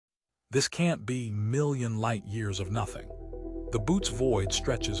This can't be million light years of nothing. The boot's void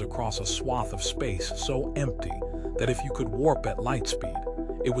stretches across a swath of space so empty that if you could warp at light speed,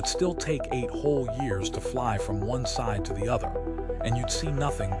 it would still take 8 whole years to fly from one side to the other, and you'd see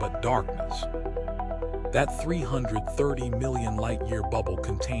nothing but darkness. That 330 million light-year bubble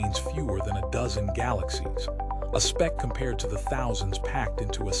contains fewer than a dozen galaxies, a speck compared to the thousands packed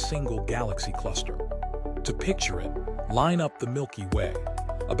into a single galaxy cluster. To picture it, line up the Milky Way,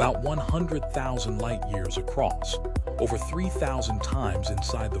 about 100,000 light-years across, over 3,000 times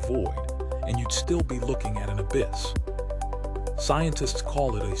inside the void, and you'd still be looking at an abyss. Scientists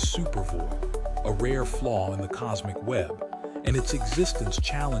call it a supervoid, a rare flaw in the cosmic web, and its existence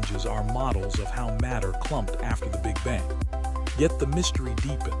challenges our models of how matter clumped after the Big Bang. Yet the mystery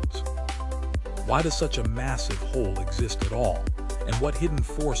deepens. Why does such a massive hole exist at all, and what hidden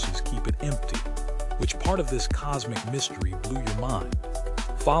forces keep it empty? Which part of this cosmic mystery blew your mind?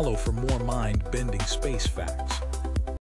 Follow for more mind-bending space facts.